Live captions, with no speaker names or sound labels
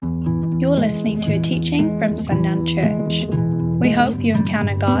You're listening to a teaching from Sundown Church. We hope you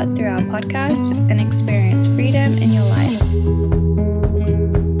encounter God through our podcast and experience freedom in your life.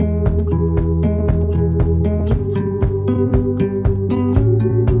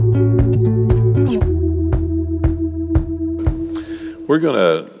 We're going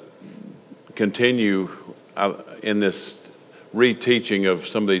to continue in this reteaching of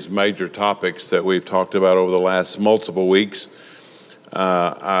some of these major topics that we've talked about over the last multiple weeks.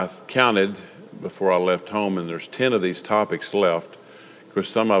 I counted before I left home, and there's 10 of these topics left, because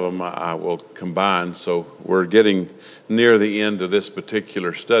some of them I will combine. So we're getting near the end of this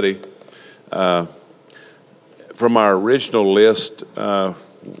particular study. From our original list,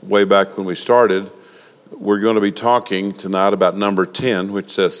 way back when we started, we're going to be talking tonight about number 10,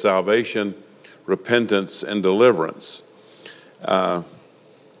 which says salvation, repentance, and deliverance,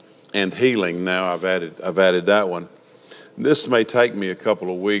 and healing. Now I've added that one. This may take me a couple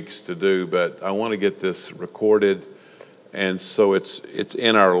of weeks to do, but I want to get this recorded, and so it's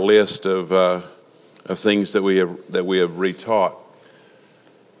in our list of things that we have retaught.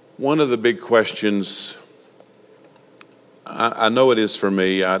 One of the big questions, I know it is for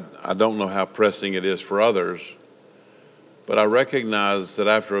me. I don't know how pressing it is for others, but I recognize that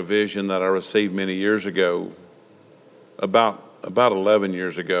after a vision that I received many years ago, about 11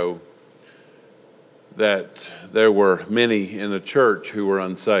 years ago, that there were many in the church who were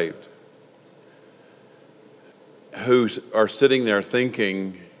unsaved, who are sitting there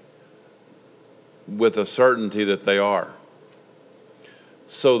thinking with a certainty that they are.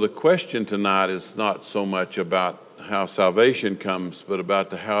 So the question tonight is not so much about how salvation comes, but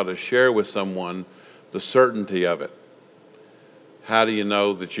about how to share with someone the certainty of it. How do you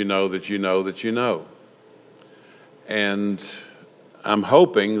know that you know that you know that you know? And I'm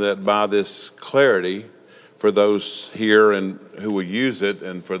hoping that by this clarity, for those here and who will use it,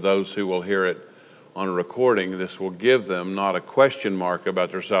 and for those who will hear it on a recording, this will give them not a question mark about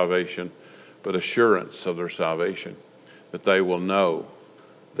their salvation, but assurance of their salvation, that they will know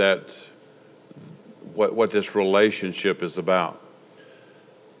that what this relationship is about.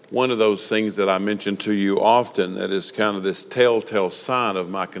 One of those things that I mention to you often that is kind of this telltale sign of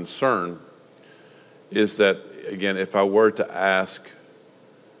my concern is that, again, if I were to ask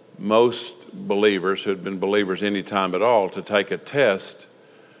most believers who had been believers any time at all to take a test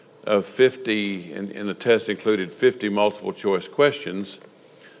of 50, and the test included 50 multiple choice questions,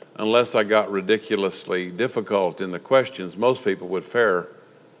 unless I got ridiculously difficult in the questions, most people would fare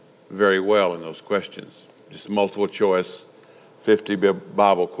very well in those questions. Just multiple choice, 50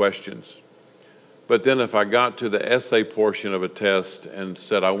 Bible questions. But then if I got to the essay portion of a test and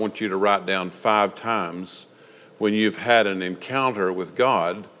said, I want you to write down 5 times when you've had an encounter with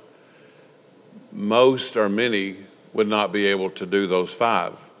God, most or many would not be able to do those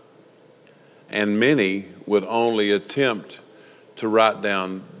 5. And many would only attempt to write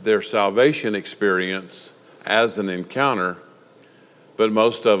down their salvation experience as an encounter, but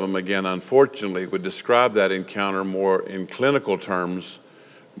most of them, again, unfortunately, would describe that encounter more in clinical terms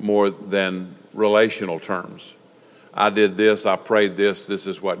more than relational terms. I did this, I prayed this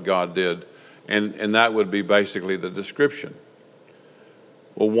is what God did. And that would be basically the description.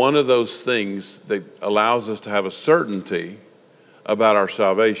 Well, one of those things that allows us to have a certainty about our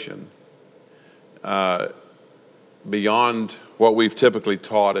salvation, beyond what we've typically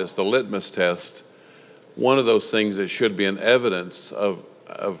taught as the litmus test, one of those things that should be an evidence of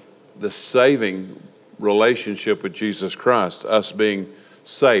the saving relationship with Jesus Christ, us being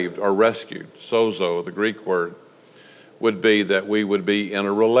saved or rescued, sozo, the Greek word, would be that we would be in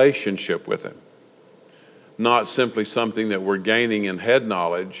a relationship with Him. Not simply something that we're gaining in head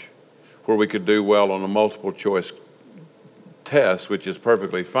knowledge, where we could do well on a multiple choice test, which is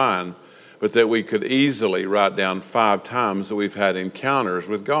perfectly fine, but that we could easily write down 5 times that we've had encounters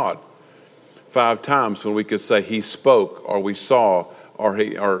with God. 5 times when we could say He spoke, or we saw, or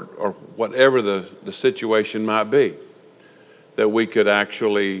whatever the situation might be, that we could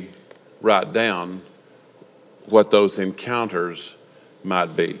actually write down what those encounters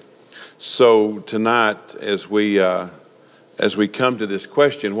might be. So tonight, as we come to this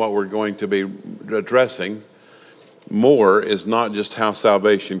question, what we're going to be addressing more is not just how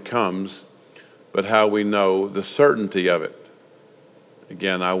salvation comes, but how we know the certainty of it.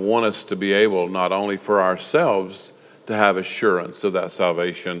 Again, I want us to be able, not only for ourselves to have assurance of that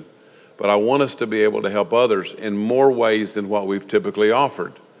salvation, but I want us to be able to help others in more ways than what we've typically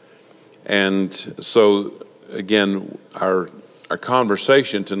offered. And so, again, our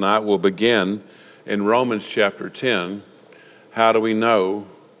conversation tonight will begin in Romans chapter 10. How do we know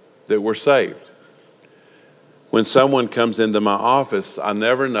that we're saved? When someone comes into my office, I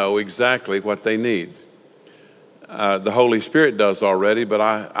never know exactly what they need. The Holy Spirit does already, but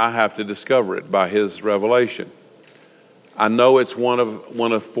I have to discover it by His revelation. I know it's one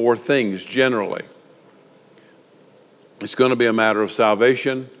of four things generally. It's going to be a matter of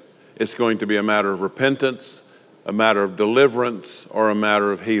salvation. It's going to be a matter of repentance, a matter of deliverance, or a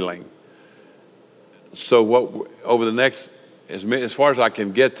matter of healing. So over the next, as far as I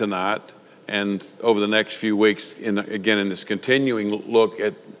can get tonight, and over the next few weeks, in this continuing look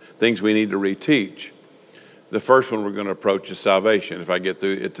at things we need to reteach, the first one we're going to approach is salvation. If I get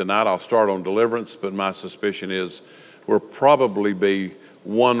through it tonight, I'll start on deliverance, but my suspicion is we'll probably be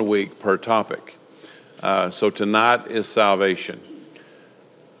 1 week per topic. So tonight is salvation.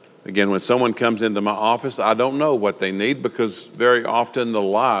 Again, when someone comes into my office, I don't know what they need, because very often the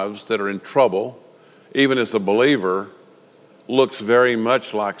lives that are in trouble, even as a believer, looks very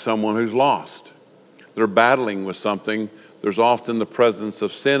much like someone who's lost. They're battling with something. There's often the presence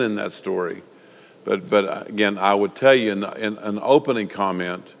of sin in that story. But again, I would tell you in an opening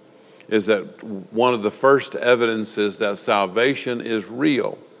comment is that one of the first evidences that salvation is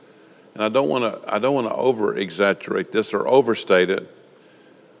real, and I don't want to over exaggerate this or overstate it,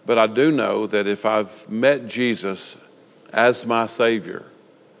 but I do know that if I've met Jesus as my Savior,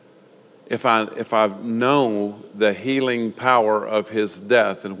 if I've known the healing power of His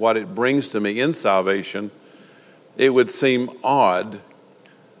death and what it brings to me in salvation, it would seem odd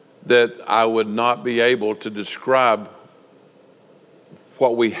that I would not be able to describe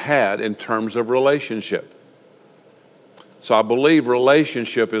what we had in terms of relationship. So I believe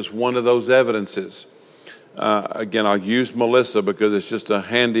relationship is one of those evidences. Again, I'll use Melissa because it's just a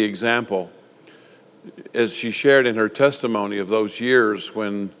handy example. As she shared in her testimony of those years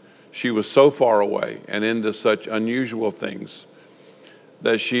when she was so far away and into such unusual things,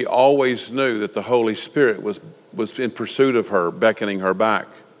 that she always knew that the Holy Spirit was in pursuit of her, beckoning her back.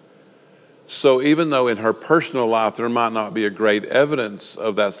 So even though in her personal life there might not be a great evidence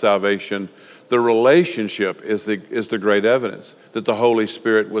of that salvation, the relationship is the great evidence that the Holy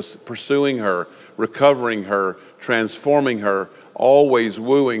Spirit was pursuing her, recovering her, transforming her, always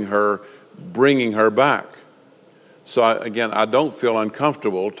wooing her, bringing her back. So I don't feel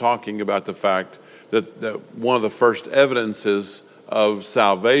uncomfortable talking about the fact that one of the first evidences of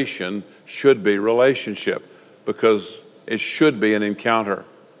salvation should be relationship, because it should be an encounter.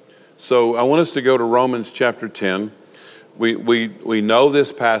 So I want us to go to Romans chapter 10. We know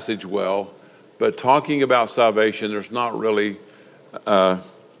this passage well, but talking about salvation, there's not really a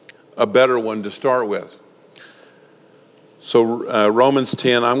better one to start with. So Romans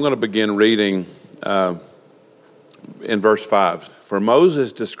 10, I'm going to begin reading in verse 5. For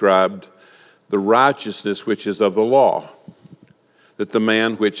Moses described the righteousness which is of the law, that the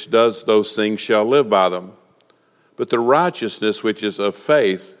man which does those things shall live by them. But the righteousness which is of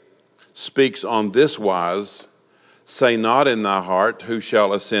faith speaks on this wise: say not in thy heart, who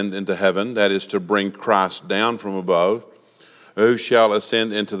shall ascend into heaven, that is to bring Christ down from above, or who shall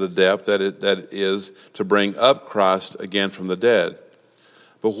ascend into the depth, that is to bring up Christ again from the dead.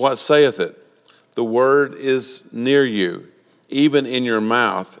 But what saith it? The word is near you, even in your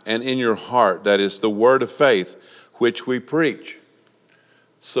mouth and in your heart, that is the word of faith which we preach.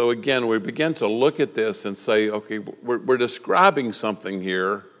 So again, we begin to look at this and say, okay, we're describing something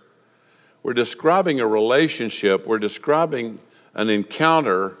here. We're describing a relationship. We're describing an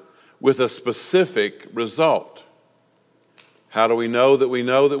encounter with a specific result. How do we know that we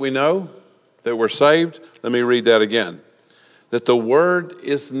know that we know that we're saved? Let me read that again. That the word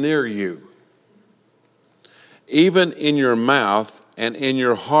is near you, even in your mouth and in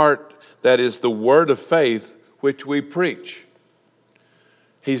your heart, that is the word of faith which we preach.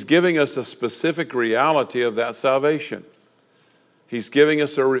 He's giving us a specific reality of that salvation. He's giving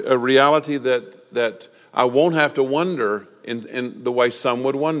us a reality that I won't have to wonder in the way some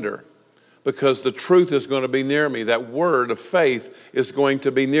would wonder, because the truth is going to be near me. That word of faith is going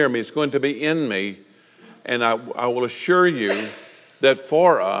to be near me. It's going to be in me. And I will assure you that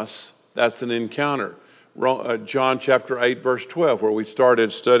for us, that's an encounter. John chapter 8, verse 12, where we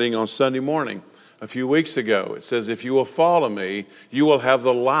started studying on Sunday morning a few weeks ago. It says, if you will follow me, you will have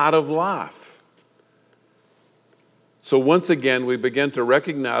the light of life. So once again, we begin to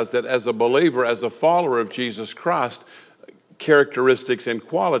recognize that as a believer, as a follower of Jesus Christ, characteristics and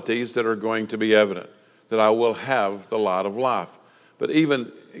qualities that are going to be evident, that I will have the light of life. But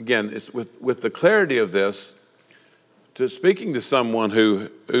even, again, it's with the clarity of this, speaking to someone who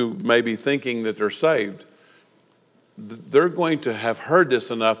may be thinking that they're saved, they're going to have heard this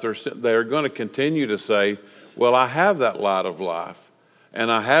enough. They're going to continue to say, well, I have that light of life.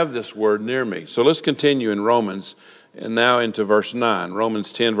 and I have this word near me. So let's continue in Romans, and now into verse 9.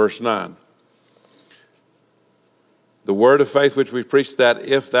 Romans 10, verse 9. The word of faith which we preach, that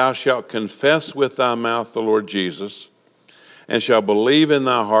if thou shalt confess with thy mouth the Lord Jesus, and shalt believe in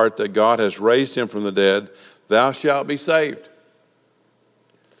thy heart that God has raised him from the dead, thou shalt be saved.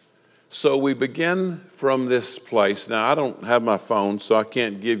 So we begin from this place. Now, I don't have my phone, so I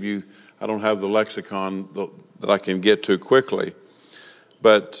can't give you, I don't have the lexicon that I can get to quickly.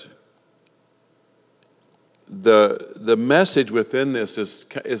 But the message within this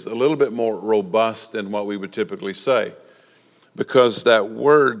is a little bit more robust than what we would typically say. Because that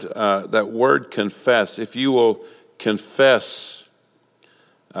word confess, if you will confess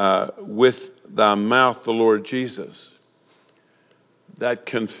with thy mouth the Lord Jesus, that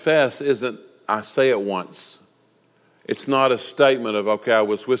confess isn't, I say it once. It's not a statement of, okay, I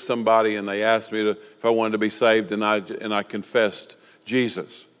was with somebody and they asked me if I wanted to be saved and I confessed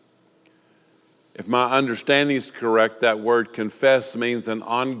Jesus. If my understanding is correct, that word confess means an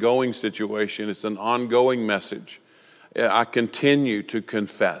ongoing situation. It's an ongoing message. I continue to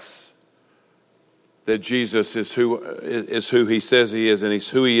confess that Jesus is who he says he is, and he's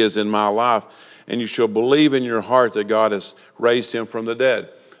who he is in my life. And you shall believe in your heart that God has raised him from the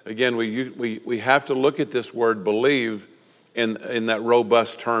dead. Again, we have to look at this word believe in that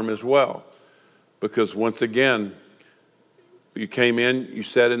robust term as well. Because once again, you came in, you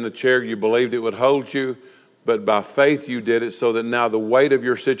sat in the chair, you believed it would hold you, but by faith you did it so that now the weight of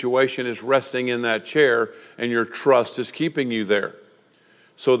your situation is resting in that chair and your trust is keeping you there.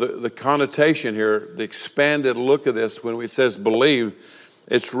 So the connotation here, the expanded look of this, when it says believe,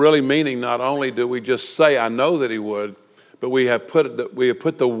 it's really meaning not only do we just say, I know that he would, but we have put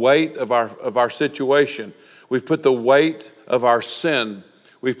the weight of our situation. We've put the weight of our sin.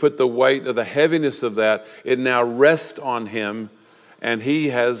 We've put the weight of the heaviness of that. It now rests on him, and he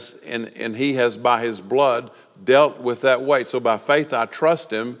has by his blood dealt with that weight. So by faith I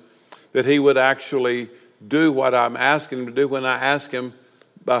trust him that he would actually do what I'm asking him to do when I ask him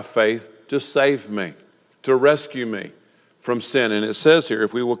by faith to save me, to rescue me from sin. And it says here,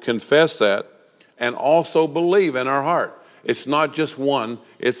 if we will confess that and also believe in our heart. It's not just one,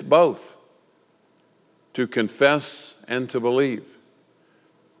 it's both. To confess and to believe.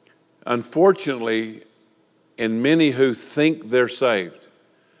 Unfortunately, in many who think they're saved,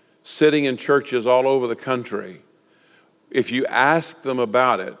 sitting in churches all over the country, if you ask them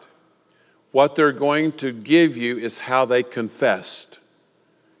about it, what they're going to give you is how they confessed.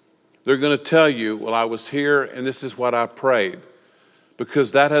 They're going to tell you, well, I was here and this is what I prayed.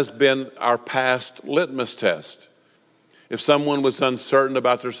 Because that has been our past litmus test. If someone was uncertain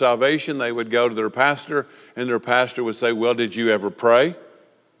about their salvation, they would go to their pastor, and their pastor would say, well, did you ever pray?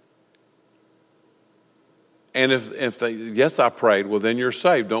 And if they, yes, I prayed, well, then you're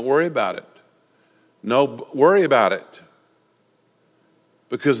saved. Don't worry about it. No, worry about it.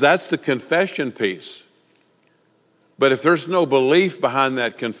 Because that's the confession piece. But if there's no belief behind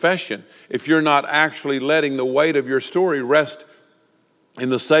that confession, if you're not actually letting the weight of your story rest in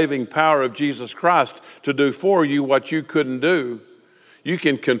the saving power of Jesus Christ to do for you what you couldn't do, you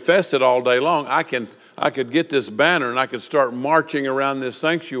can confess it all day long. I could get this banner and I could start marching around this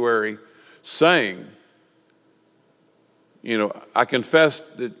sanctuary saying, you know, I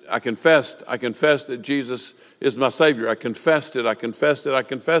confessed that Jesus is my Savior. I confessed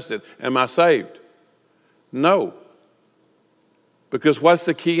it. Am I saved? No. Because what's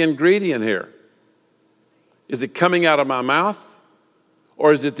the key ingredient here? Is it coming out of my mouth?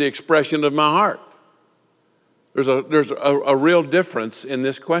 Or is it the expression of my heart? There's a real difference in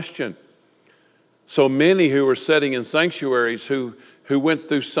this question. So many who are sitting in sanctuaries who went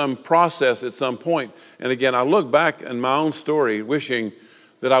through some process at some point. And again, I look back in my own story wishing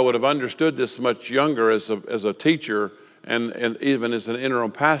that I would have understood this much younger as a teacher and even as an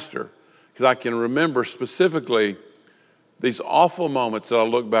interim pastor. Because I can remember specifically these awful moments that I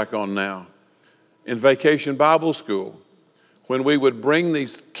look back on now. In Vacation Bible School, when we would bring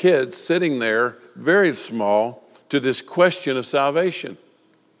these kids sitting there, very small, to this question of salvation.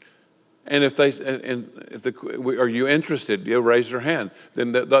 And are you interested? You raise their hand.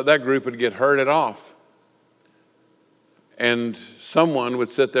 Then that group would get herded off. And someone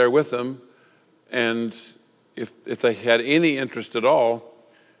would sit there with them, and if they had any interest at all,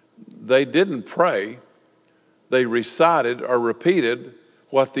 they didn't pray. They recited or repeated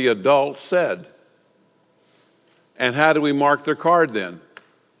what the adult said. And how do we mark their card then?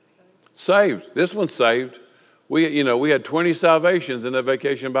 Saved. This one's saved. We had 20 salvations in the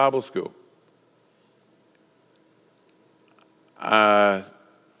Vacation Bible School. I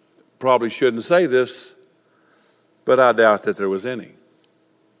probably shouldn't say this, but I doubt that there was any.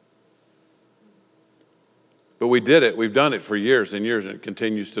 But we did it. We've done it for years and years, and it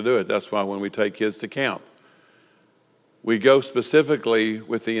continues to do it. That's why when we take kids to camp, we go specifically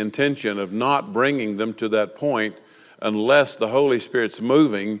with the intention of not bringing them to that point unless the Holy Spirit's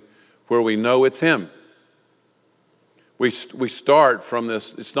moving where we know it's Him. We start from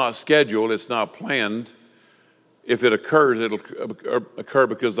this. It's not scheduled. It's not planned. If it occurs, it'll occur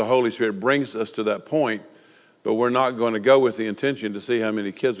because the Holy Spirit brings us to that point. But we're not going to go with the intention to see how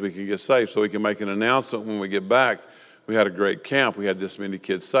many kids we can get saved so we can make an announcement when we get back. We had a great camp. We had this many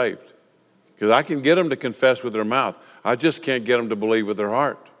kids saved. Because I can get them to confess with their mouth. I just can't get them to believe with their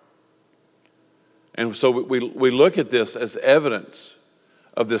heart. And so we look at this as evidence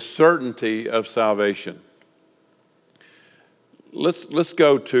of the certainty of salvation. Let's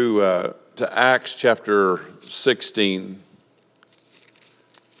go to Acts chapter 16.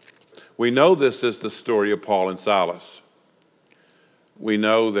 We know this is the story of Paul and Silas. We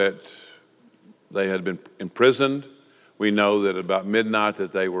know that they had been imprisoned. We know that about midnight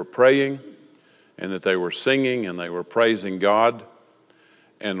that they were praying and that they were singing and they were praising God.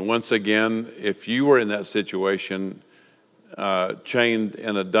 And once again, if you were in that situation, chained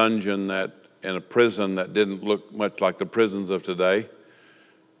in a dungeon in a prison that didn't look much like the prisons of today,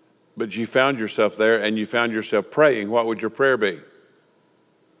 but you found yourself there and you found yourself praying, what would your prayer be?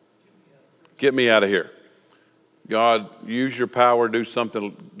 Get me out of here. God, use your power, do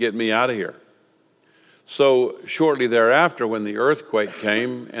something, get me out of here. So shortly thereafter, when the earthquake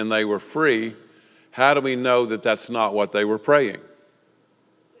came and they were free, how do we know that that's not what they were praying?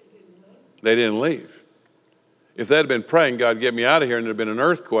 They didn't leave. If they had been praying, God, get me out of here, and there had been an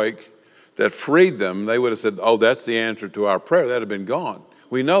earthquake that freed them, they would have said, oh, that's the answer to our prayer. That had been gone.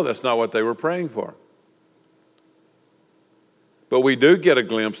 We know that's not what they were praying for. But we do get a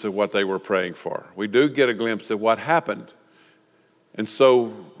glimpse of what they were praying for. We do get a glimpse of what happened. And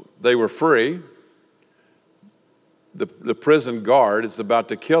so they were free. The prison guard is about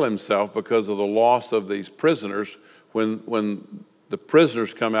to kill himself because of the loss of these prisoners. When the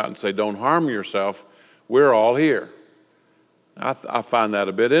prisoners come out and say, don't harm yourself, we're all here. I find that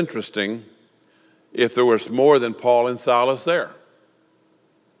a bit interesting if there was more than Paul and Silas there.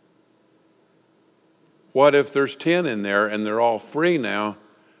 What if there's 10 in there and they're all free now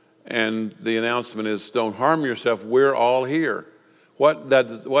and the announcement is don't harm yourself, we're all here? What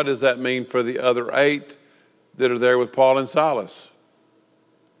does that mean for the other 8 that are there with Paul and Silas?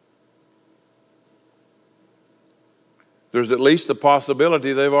 There's at least the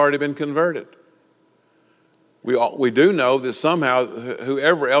possibility they've already been converted. We do know that somehow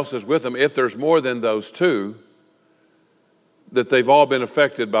whoever else is with them, if there's more than those 2, that they've all been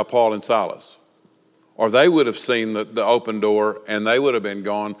affected by Paul and Silas. Or they would have seen the open door and they would have been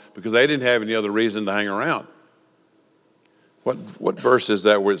gone because they didn't have any other reason to hang around. What verse is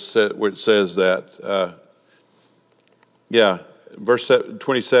that where it says that? Verse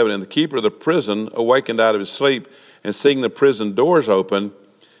 27, and the keeper of the prison awakened out of his sleep and seeing the prison doors open,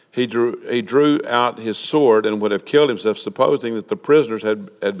 he drew out his sword and would have killed himself, supposing that the prisoners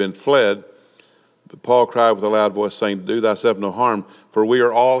had been fled. But Paul cried with a loud voice, saying, do thyself no harm, for we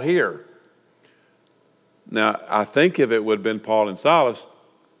are all here. Now, I think if it would have been Paul and Silas,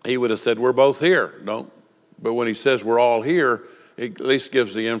 he would have said, we're both here. But when he says we're all here, it at least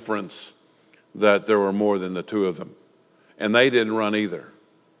gives the inference that there were more than the 2 of them. And they didn't run either.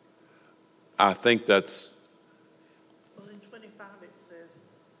 I think that's... Well, in 25 it says,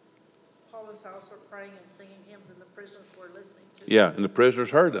 Paul and Silas were praying and singing hymns, and the prisoners were listening to them. Yeah, and the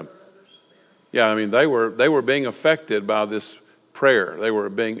prisoners heard them. Yeah, I mean, they were being affected by this prayer. They were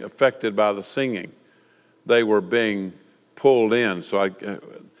being affected by the singing. They were being pulled in. So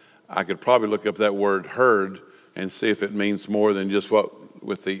I could probably look up that word heard and see if it means more than just what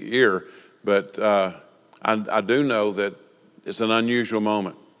with the ear. But I do know that it's an unusual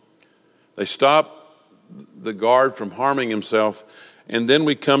moment. They stop the guard from harming himself, and then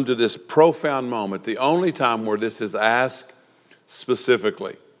we come to this profound moment, the only time where this is asked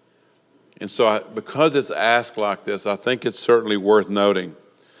specifically. And so because it's asked like this, I think it's certainly worth noting.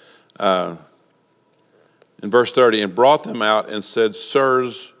 In verse 30, and brought them out and said,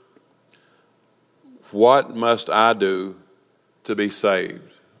 sirs, what must I do to be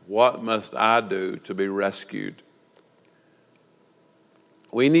saved? What must I do to be rescued?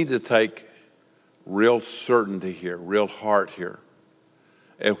 We need to take real certainty here, real heart here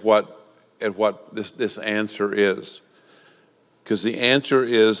at what this answer is. Because the answer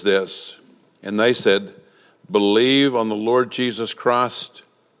is this. And they said, believe on the Lord Jesus Christ,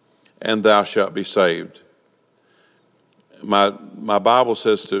 and thou shalt be saved. My Bible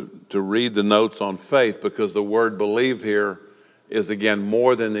says to read the notes on faith, because the word believe here is, again,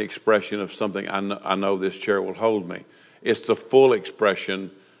 more than the expression of something, I know this chair will hold me. It's the full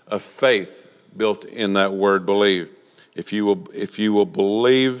expression of faith built in that word believe. If you will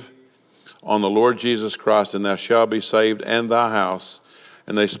believe on the Lord Jesus Christ, and thou shalt be saved and thy house.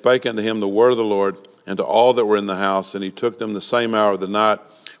 And they spake unto him the word of the Lord, and to all that were in the house. And he took them the same hour of the night,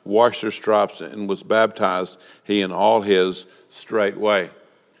 washed their stripes, and was baptized, he and all his, straightway.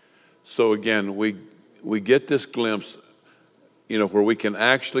 So again, we get this glimpse, where we can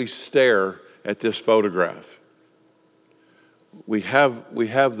actually stare at this photograph. We have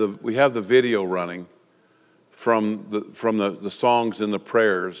the video running from the songs and the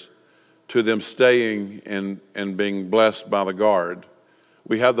prayers to them staying and being blessed by the guard.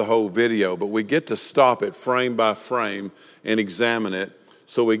 We have the whole video, but we get to stop it frame by frame and examine it.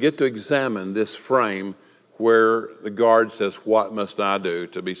 So we get to examine this frame where the guard says, "What must I do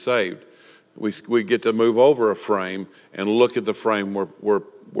to be saved?" We get to move over a frame and look at the frame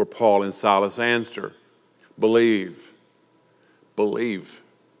where Paul and Silas answer, "Believe, believe."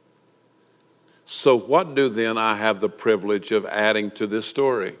 So what do then I have the privilege of adding to this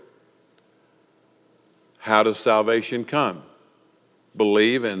story? How does salvation come?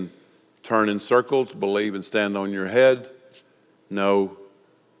 Believe and turn in circles, believe and stand on your head? No,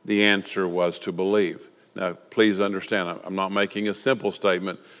 the answer was to believe. Now, please understand, I'm not making a simple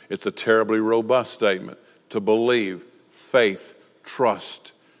statement. It's a terribly robust statement. To believe, faith,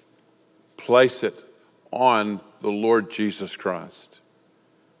 trust, place it on the Lord Jesus Christ.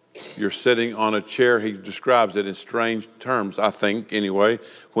 You're sitting on a chair. He describes it in strange terms, I think, anyway,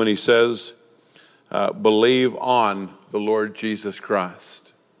 when he says, believe on the Lord Jesus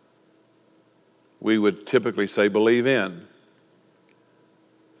Christ. We would typically say believe in.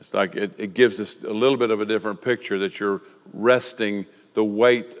 It's like it gives us a little bit of a different picture that you're resting the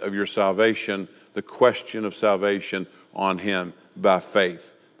weight of your salvation, the question of salvation on him by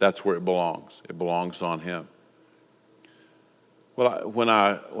faith. That's where it belongs. It belongs on him. Well, when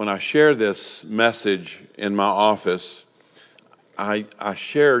I share this message in my office, I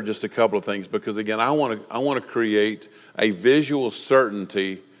share just a couple of things because, again, I want to create a visual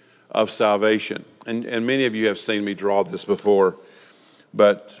certainty of salvation. And many of you have seen me draw this before,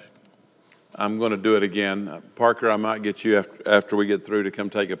 but I'm going to do it again. Parker, I might get you after we get through to come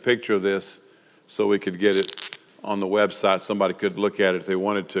take a picture of this so we could get it on the website. Somebody could look at it if they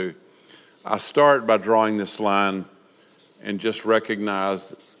wanted to. I start by drawing this line and just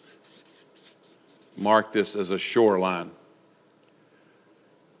mark this as a shoreline.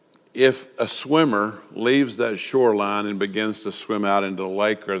 If a swimmer leaves that shoreline and begins to swim out into the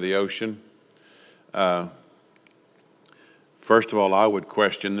lake or the ocean, first of all, I would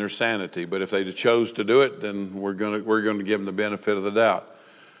question their sanity. But if they chose to do it, then we're going to give them the benefit of the doubt.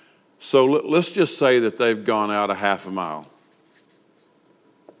 So let's just say that they've gone out a half a mile.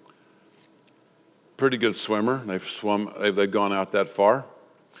 Pretty good swimmer. They've gone out that far.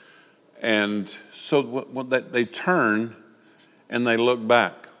 And so they turn and they look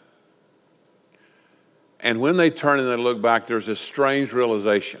back. And when they turn and they look back, there's this strange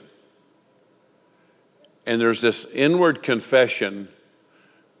realization. And there's this inward confession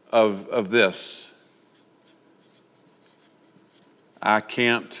of this. I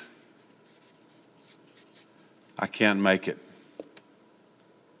can't make it.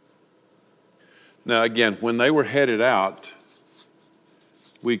 Now, again, when they were headed out,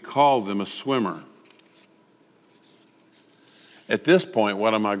 we called them a swimmer. At this point,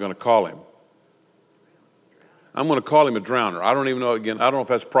 what am I going to call him? I'm going to call him a drowner. I don't even know, again, I don't know if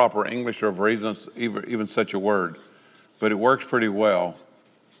that's proper English or if even such a word, but it works pretty well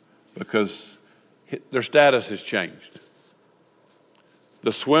because their status has changed.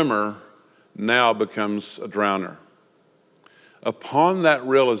 The swimmer now becomes a drowner. Upon that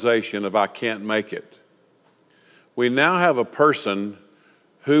realization of I can't make it, we now have a person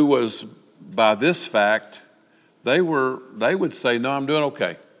who was, by this fact, they would say, no, I'm doing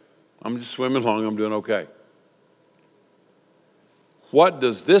okay. I'm just swimming along, I'm doing okay. What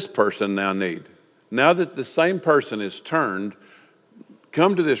does this person now need? Now that the same person is turned,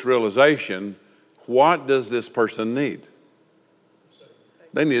 come to this realization, what does this person need?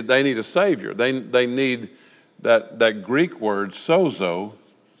 They need a Savior. They need that Greek word, sozo.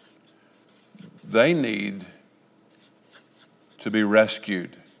 They need to be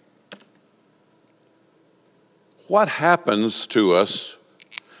rescued. What happens to us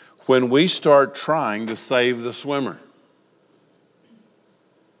when we start trying to save the swimmer?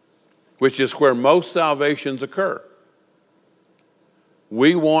 Which is where most salvations occur.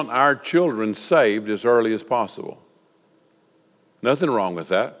 We want our children saved as early as possible. Nothing wrong with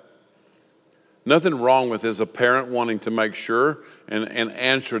that. Nothing wrong with as a parent wanting to make sure and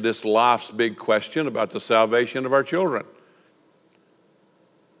answer this life's big question about the salvation of our children.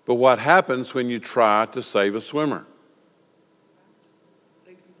 But what happens when you try to save a swimmer?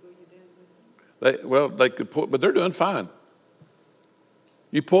 They could pull, but they're doing fine.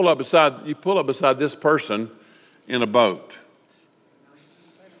 You pull up beside this person in a boat.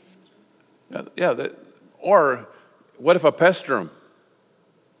 Or what if I pester them?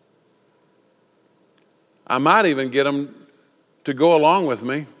 I might even get them to go along with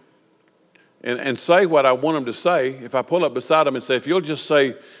me and say what I want them to say. If I pull up beside them and say, if you'll just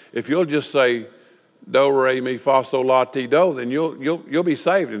say, do, re, mi, fa, sol, la, ti, do, then you'll be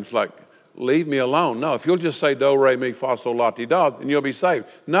saved. And it's like, leave me alone. No, if you'll just say do, re, mi, fa, sol, la, ti, do, then you'll be saved.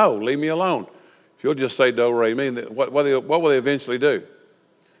 No, leave me alone. If you'll just say do, re, mi, what will they eventually do?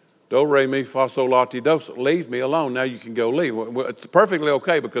 Do, re, mi, fa, sol, la, ti, do. So leave me alone. Now you can go leave. It's perfectly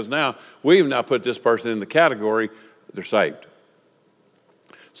okay because now we've now put this person in the category, they're saved.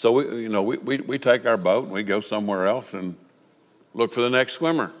 So we take our boat and we go somewhere else and look for the next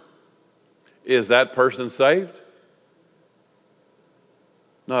swimmer. Is that person saved?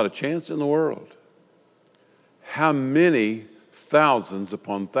 Not a chance in the world. How many thousands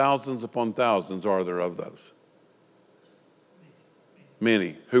upon thousands upon thousands are there of those?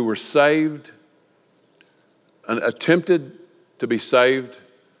 Many who were saved and attempted to be saved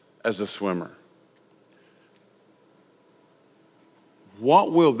as a swimmer.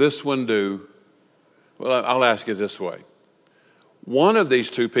 What will this one do? Well, I'll ask it this way. One of these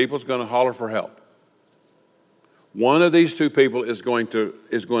two people is going to holler for help. One of these two people is going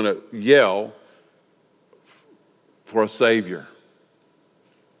to yell for a Savior.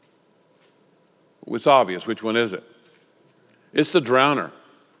 It's obvious. Which one is it? It's the drowner.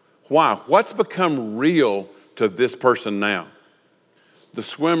 Why? What's become real to this person now? The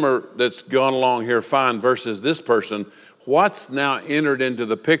swimmer that's gone along here fine versus this person, what's now entered into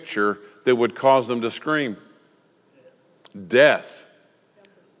the picture that would cause them to scream? Death.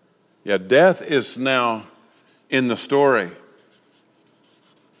 Yeah, death is now in the story.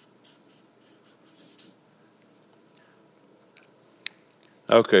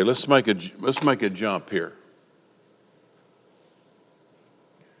 Okay, let's make a jump here.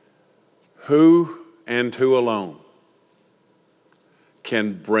 Who and who alone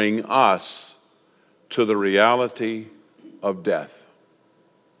can bring us to the reality of death?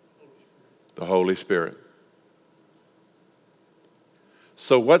 The Holy Spirit.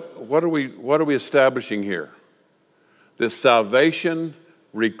 So what are we establishing here? That salvation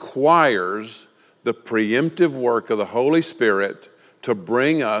requires the preemptive work of the Holy Spirit to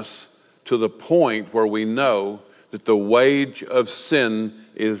bring us to the point where we know that the wage of sin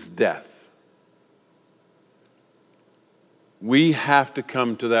is death. We have to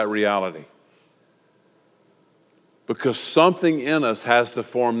come to that reality. Because something in us has to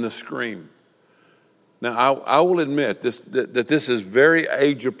form the scream. Now, I will admit that this is very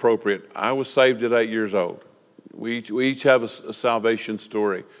age appropriate. I was saved at 8 years old. We each have a salvation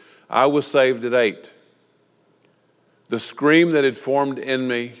story. I was saved at 8. The scream that had formed in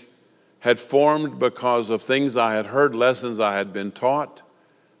me had formed because of things I had heard, lessons I had been taught.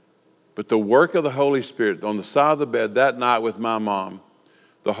 But the work of the Holy Spirit on the side of the bed that night with my mom,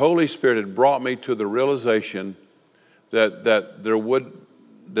 the Holy Spirit had brought me to the realization that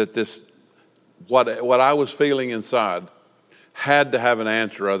what I was feeling inside had to have an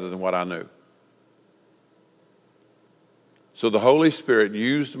answer other than what I knew. So the Holy Spirit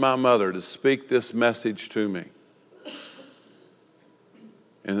used my mother to speak this message to me.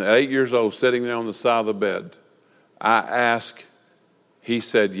 And at 8 years old, sitting there on the side of the bed, I asked, he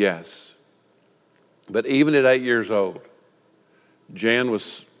said yes. But even at 8 years old, Jan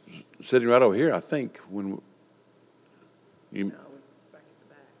was sitting right over here, I think, when you... No, it was back at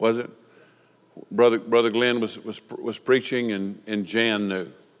the back. Was it? Brother Glenn was preaching and Jan knew. No,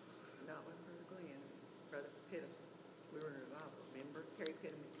 it wasn't Brother Glenn. Brother Pittum. We were in revival. Remember? Harry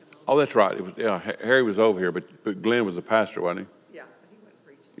Pittum had come over. Oh, that's right. It was, Harry was over here, but Glenn was the pastor, wasn't he? Yeah, but he wasn't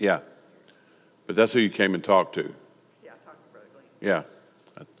preaching. Yeah. But that's who you came and talked to. Yeah, I talked to Brother Glenn. Yeah.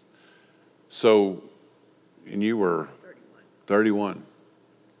 So, and you were 31.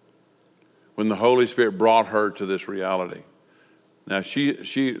 When the Holy Spirit brought her to this reality. Now,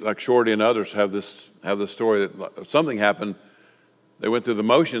 she like Shorty and others have the story that something happened. They went through the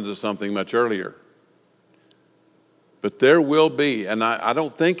motions of something much earlier. But there will be, and I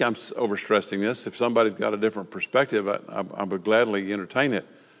don't think I'm overstressing this. If somebody's got a different perspective, I would gladly entertain it.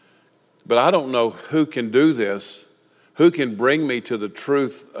 But I don't know who can do this, who can bring me to the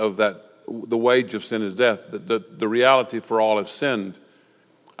truth of that, the wage of sin is death, the reality for all have sinned.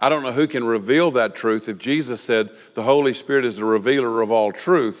 I don't know who can reveal that truth. If Jesus said the Holy Spirit is the revealer of all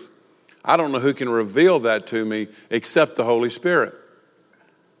truth, I don't know who can reveal that to me except the Holy Spirit.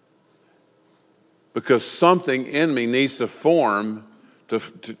 Because something in me needs to form to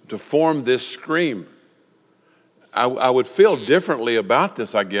form this scream. I would feel differently about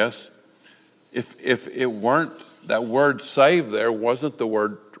this, I guess, if it weren't, that word save there wasn't the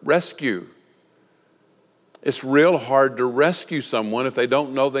word rescue. It's real hard to rescue someone if they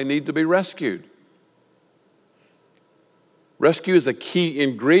don't know they need to be rescued. Rescue is a key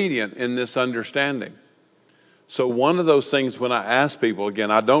ingredient in this understanding. So one of those things when I ask people,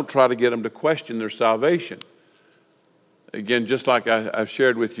 again, I don't try to get them to question their salvation. Again, just like I've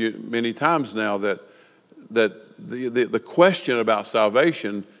shared with you many times now, that the question about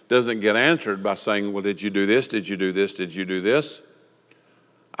salvation doesn't get answered by saying, well, did you do this? Did you do this? Did you do this?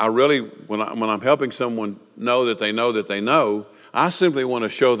 I really, when I'm helping someone know, I simply want to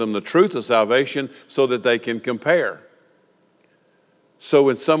show them the truth of salvation so that they can compare. So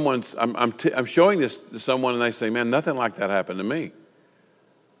when I'm showing this to someone and they say, man, nothing like that happened to me.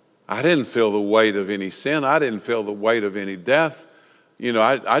 I didn't feel the weight of any sin. I didn't feel the weight of any death. You know,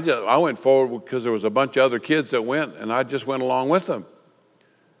 I went forward because there was a bunch of other kids that went, and I just went along with them.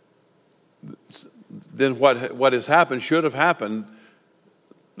 Then what has happened should have happened.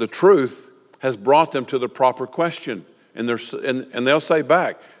 The truth has brought them to the proper question. And they'll say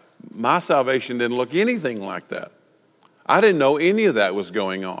back, my salvation didn't look anything like that. I didn't know any of that was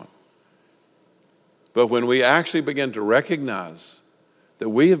going on. But when we actually begin to recognize that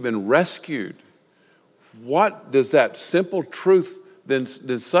we have been rescued, what does that simple truth then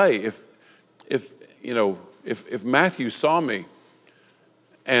say? If Matthew saw me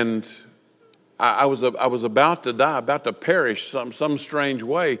and I was about to die, about to perish some strange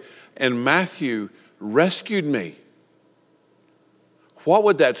way, and Matthew rescued me, what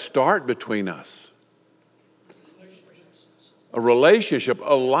would that start between us? A relationship,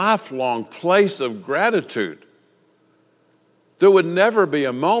 a lifelong place of gratitude. There would never be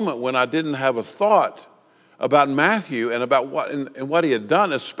a moment when I didn't have a thought about Matthew and about what he had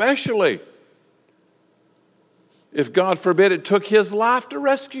done, especially if, God forbid, it took his life to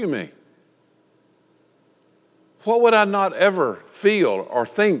rescue me. What would I not ever feel or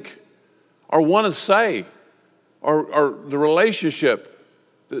think or want to say or the relationship,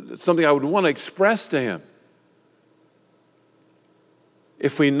 something I would want to express to him?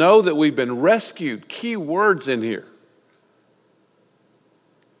 If we know that we've been rescued, key words in here.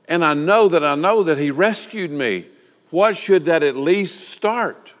 And I know that he rescued me, what should that at least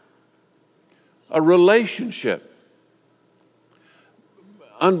start? A relationship.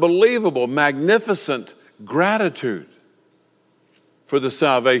 Unbelievable, magnificent gratitude for the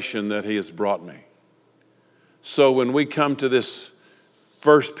salvation that he has brought me. So when we come to this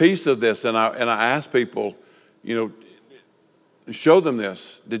first piece of this, and I ask people, show them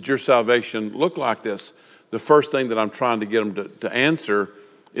this. Did your salvation look like this? The first thing that I'm trying to get them to answer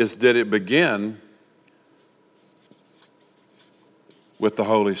is, did it begin with the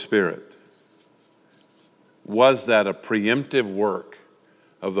Holy Spirit? Was that a preemptive work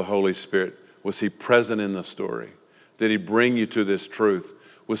of the Holy Spirit? Was he present in the story? Did he bring you to this truth?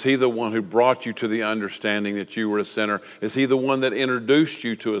 Was he the one who brought you to the understanding that you were a sinner? Is he the one that introduced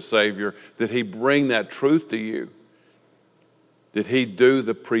you to a Savior? Did he bring that truth to you? Did he do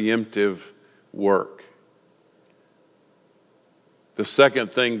the preemptive work? The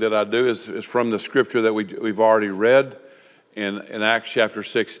second thing that I do is from the scripture that we've already read in Acts chapter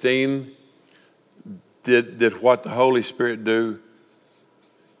 16. Did what the Holy Spirit do?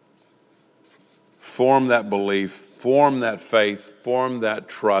 Form that belief, form that faith, form that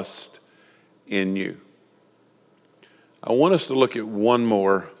trust in you. I want us to look at one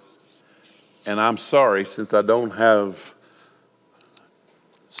more, and I'm sorry, since I don't have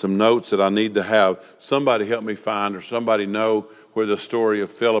some notes that I need to have, somebody help me find, or somebody know where the story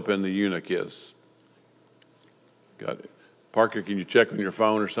of Philip and the eunuch is. Got it. Parker, can you check on your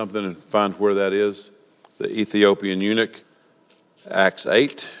phone or something and find where that is? The Ethiopian eunuch. Acts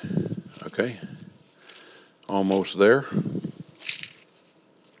 8. Okay. Almost there.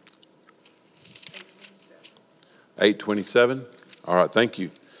 8:27. All right, thank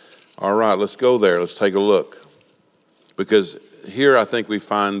you. All right, let's go there. Let's take a look. Because here I think we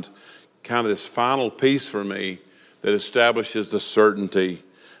find kind of this final piece for me that establishes the certainty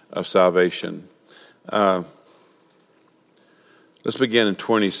of salvation. Let's begin in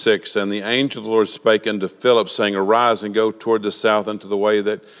 26. And the angel of the Lord spake unto Philip, saying, Arise and go toward the south unto the way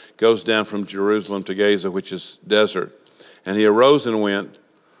that goes down from Jerusalem to Gaza, which is desert. And he arose and went,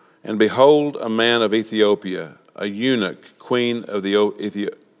 and behold, a man of Ethiopia, a eunuch, queen of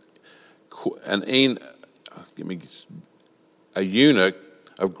the a eunuch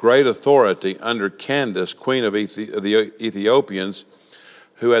of great authority under Candace, queen of the Ethiopians,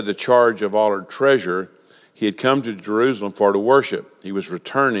 who had the charge of all her treasure. He had come to Jerusalem for to worship. He was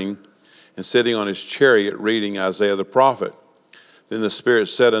returning and sitting on his chariot reading Isaiah the prophet. Then the Spirit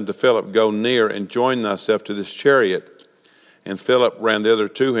said unto Philip, Go near and join thyself to this chariot. And Philip ran thither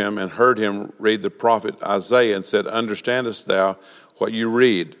to him and heard him read the prophet Isaiah and said, Understandest thou what you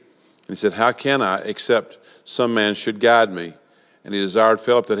read? And he said, How can I, except some man should guide me? And he desired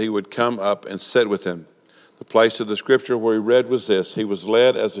Philip that he would come up and sit with him. The place of the scripture where he read was this: He was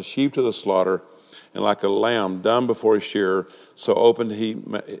led as a sheep to the slaughter, and like a lamb dumb before his shearer, so opened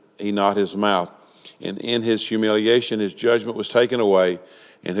he not his mouth. And in his humiliation his judgment was taken away.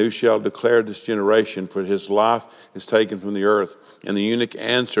 And who shall declare this generation? For his life is taken from the earth. And the eunuch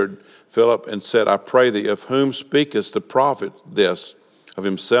answered Philip and said, I pray thee, of whom speaketh the prophet this? Of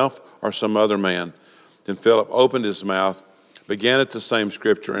himself or some other man? Then Philip opened his mouth, began at the same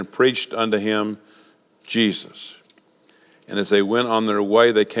scripture, and preached unto him Jesus. And as they went on their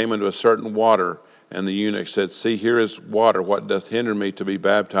way, they came into a certain water. And the eunuch said, See, here is water. What doth hinder me to be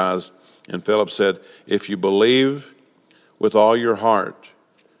baptized? And Philip said, If you believe with all your heart,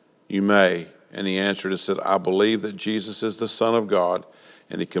 you may. And he answered and said, I believe that Jesus is the Son of God.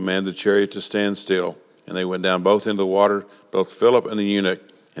 And he commanded the chariot to stand still. And they went down both into the water, both Philip and the eunuch,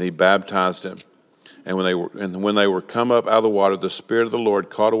 and he baptized him. And when they were come up out of the water, the Spirit of the Lord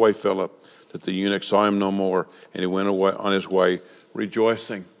caught away Philip, that the eunuch saw him no more, and he went away on his way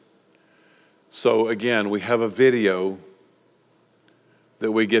rejoicing. So again, we have a video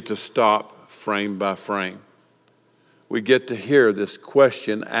that we get to stop frame by frame. We get to hear this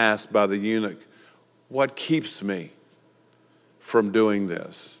question asked by the eunuch: what keeps me from doing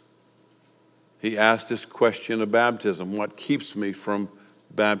this? He asked this question of baptism: what keeps me from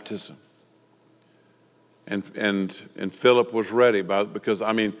baptism? And Philip was ready because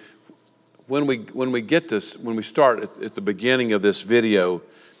I mean, when we get this, when we start at the beginning of this video,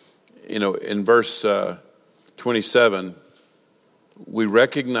 you know, in verse 27, we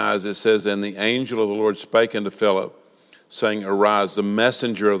recognize it says, and the angel of the Lord spake unto Philip, saying, Arise. The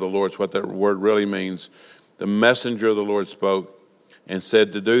messenger of the Lord is what that word really means. The messenger of the Lord spoke and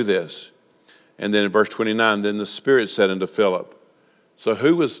said to do this. And then in verse 29, then the Spirit said unto Philip. So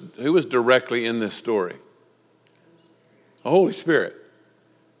who was directly in this story? The Holy Spirit.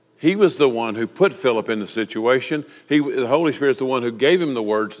 He was the one who put Philip in the situation. The Holy Spirit is the one who gave him the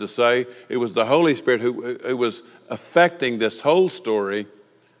words to say. It was the Holy Spirit who was affecting this whole story.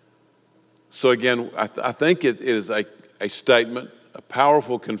 So again, I think it is a statement, a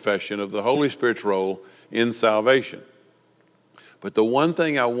powerful confession of the Holy Spirit's role in salvation. But the one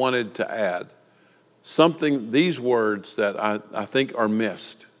thing I wanted to add, these words that I think are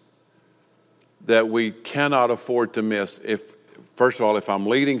missed, that we cannot afford to miss. First of all, if I'm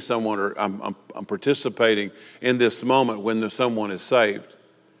leading someone or I'm participating in this moment when someone is saved,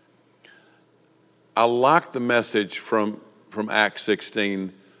 I like the message from Acts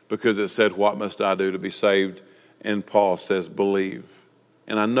 16 because it said, what must I do to be saved? And Paul says, believe.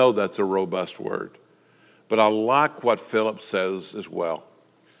 And I know that's a robust word. But I like what Philip says as well.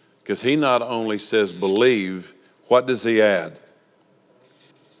 Because he not only says believe, what does he add?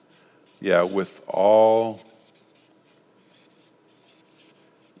 Yeah, with all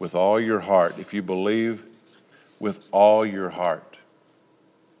your heart. If you believe with all your heart.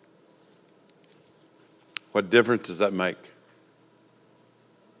 What difference does that make?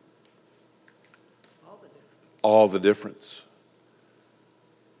 All the difference.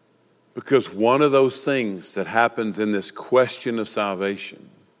 Because one of those things that happens in this question of salvation,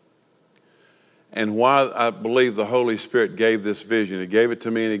 and why I believe the Holy Spirit gave this vision, He gave it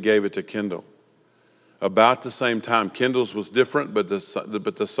to me and He gave it to Kendall. About the same time. Kendall's was different, but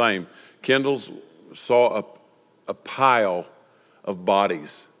the same. Kendall's saw a pile of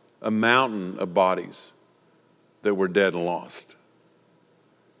bodies, a mountain of bodies that were dead and lost.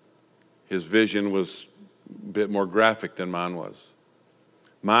 His vision was a bit more graphic than mine was.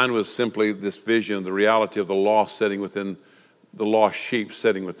 Mine was simply this vision of the reality of the lost sheep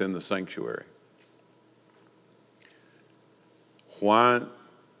sitting within the sanctuary. Why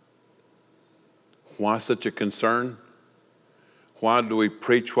such a concern? Why do we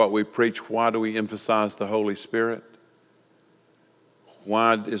preach what we preach? Why do we emphasize the Holy Spirit?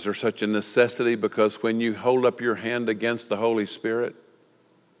 Why is there such a necessity? Because when you hold up your hand against the Holy Spirit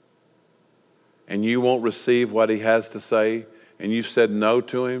and you won't receive what He has to say and you said no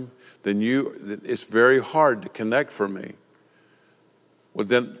to Him, then it's very hard to connect for me. Well,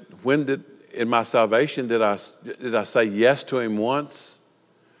 then in my salvation, did I say yes to Him once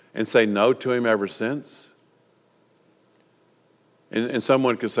and say no to him ever since? And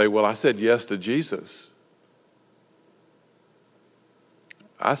someone could say, well, I said yes to Jesus.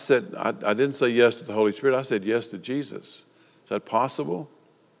 I didn't say yes to the Holy Spirit. I said yes to Jesus. Is that possible?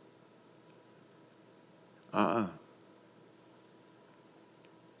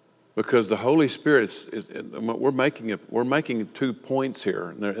 Because the Holy Spirit we're making 2 points here,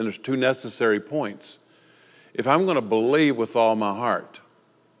 and there's 2 necessary points. If I'm going to believe with all my heart,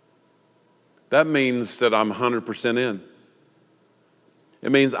 that means that I'm 100% in.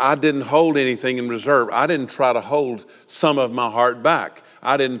 It means I didn't hold anything in reserve. I didn't try to hold some of my heart back.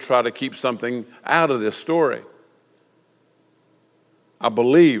 I didn't try to keep something out of this story. I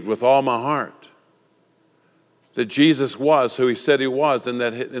believed with all my heart that Jesus was who he said he was, and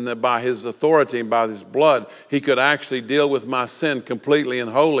that by his authority and by his blood, he could actually deal with my sin completely and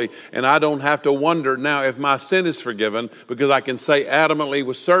wholly. And I don't have to wonder now if my sin is forgiven, because I can say adamantly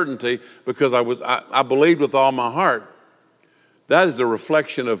with certainty, because I believed with all my heart. That is a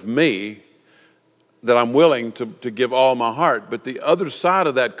reflection of me, that I'm willing to give all my heart. But the other side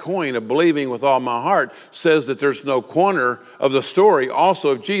of that coin of believing with all my heart says that there's no corner of the story also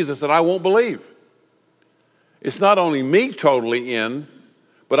of Jesus that I won't believe. It's not only me totally in,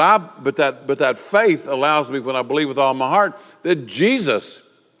 but that faith allows me, when I believe with all my heart, that Jesus,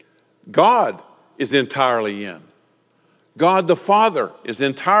 God, is entirely in. God the Father is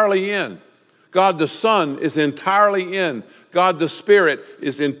entirely in. God the Son is entirely in. God the Spirit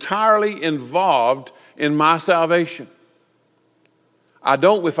is entirely involved in my salvation.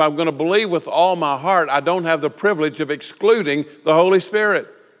 If I'm going to believe with all my heart, I don't have the privilege of excluding the Holy Spirit.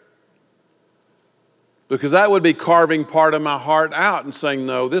 Because that would be carving part of my heart out and saying,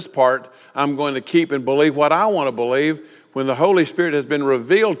 no, this part I'm going to keep and believe what I want to believe, when the Holy Spirit has been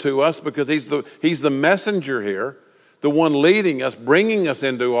revealed to us, because he's the messenger here, the one leading us, bringing us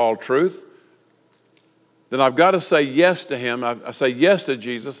into all truth. Then I've got to say yes to him. I say yes to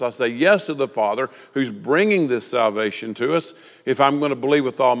Jesus. I say yes to the Father who's bringing this salvation to us. If I'm going to believe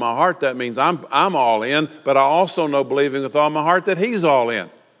with all my heart, that means I'm all in, but I also know, believing with all my heart, that he's all in.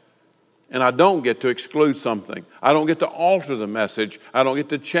 And I don't get to exclude something. I don't get to alter the message. I don't get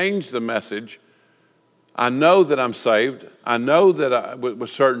to change the message. I know that I'm saved. I know that with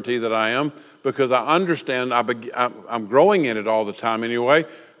certainty that I am, because I understand, I'm growing in it all the time anyway,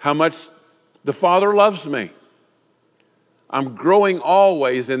 how much the Father loves me. I'm growing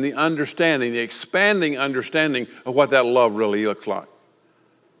always in the understanding, the expanding understanding of what that love really looks like.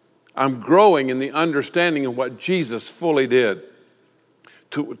 I'm growing in the understanding of what Jesus fully did,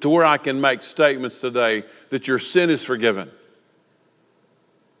 to where I can make statements today that your sin is forgiven.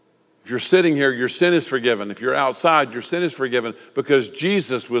 If you're sitting here, your sin is forgiven. If you're outside, your sin is forgiven, because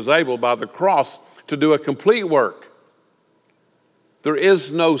Jesus was able by the cross to do a complete work. There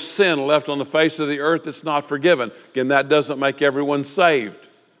is no sin left on the face of the earth that's not forgiven. Again, that doesn't make everyone saved.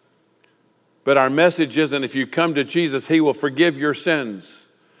 But our message isn't, if you come to Jesus, he will forgive your sins.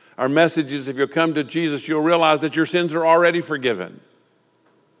 Our message is, if you come to Jesus, you'll realize that your sins are already forgiven.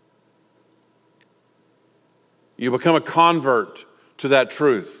 You become a convert to that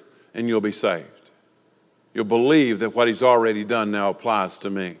truth, and you'll be saved. You'll believe that what he's already done now applies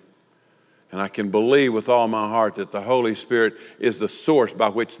to me. And I can believe with all my heart that the Holy Spirit is the source by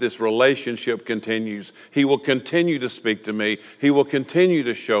which this relationship continues. He will continue to speak to me. He will continue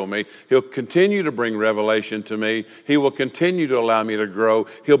to show me. He'll continue to bring revelation to me. He will continue to allow me to grow.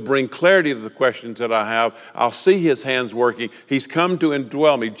 He'll bring clarity to the questions that I have. I'll see his hands working. He's come to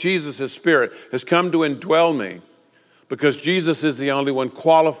indwell me. Jesus, his Spirit, has come to indwell me, because Jesus is the only one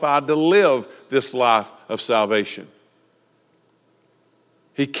qualified to live this life of salvation.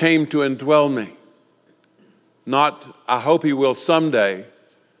 He came to indwell me. Not, I hope he will someday.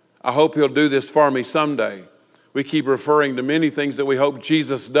 I hope he'll do this for me someday. We keep referring to many things that we hope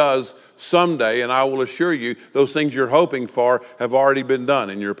Jesus does someday, and I will assure you, those things you're hoping for have already been done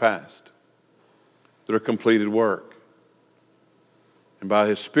in your past. They're completed work. And by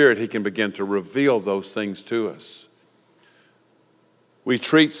his Spirit, he can begin to reveal those things to us. We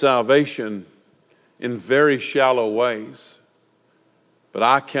treat salvation in very shallow ways. But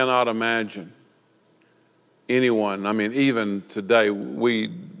I cannot imagine anyone, even today, we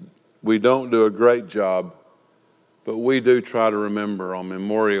don't do a great job, but we do try to remember on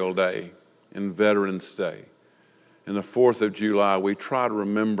Memorial Day and Veterans Day and the 4th of July, we try to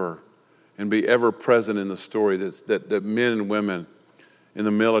remember and be ever present in the story that men and women in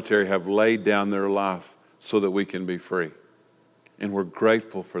the military have laid down their life so that we can be free. And we're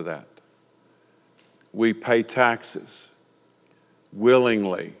grateful for that. We pay taxes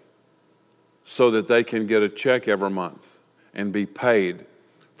willingly so that they can get a check every month and be paid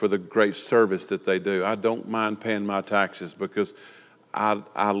for the great service that they do. I don't mind paying my taxes because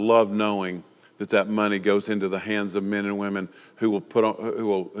I love knowing that money goes into the hands of men and women who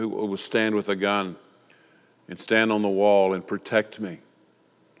will stand with a gun and stand on the wall and protect me.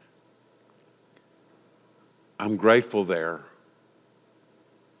 I'm grateful there.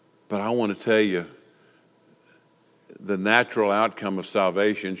 But I want to tell you, the natural outcome of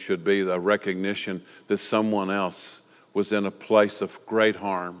salvation should be the recognition that someone else was in a place of great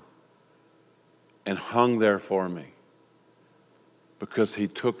harm and hung there for me because he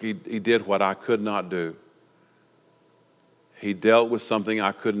did what I could not do. He dealt with something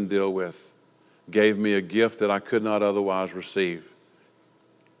I couldn't deal with, gave me a gift that I could not otherwise receive.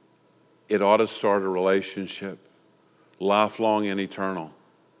 It ought to start a relationship, lifelong and eternal,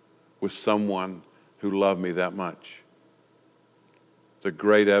 with someone who loved me that much. The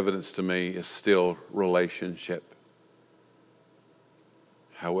great evidence to me is still relationship.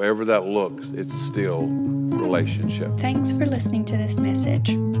 However that looks, it's still relationship. Thanks for listening to this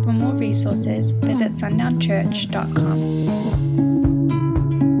message. For more resources, visit sundownchurch.com.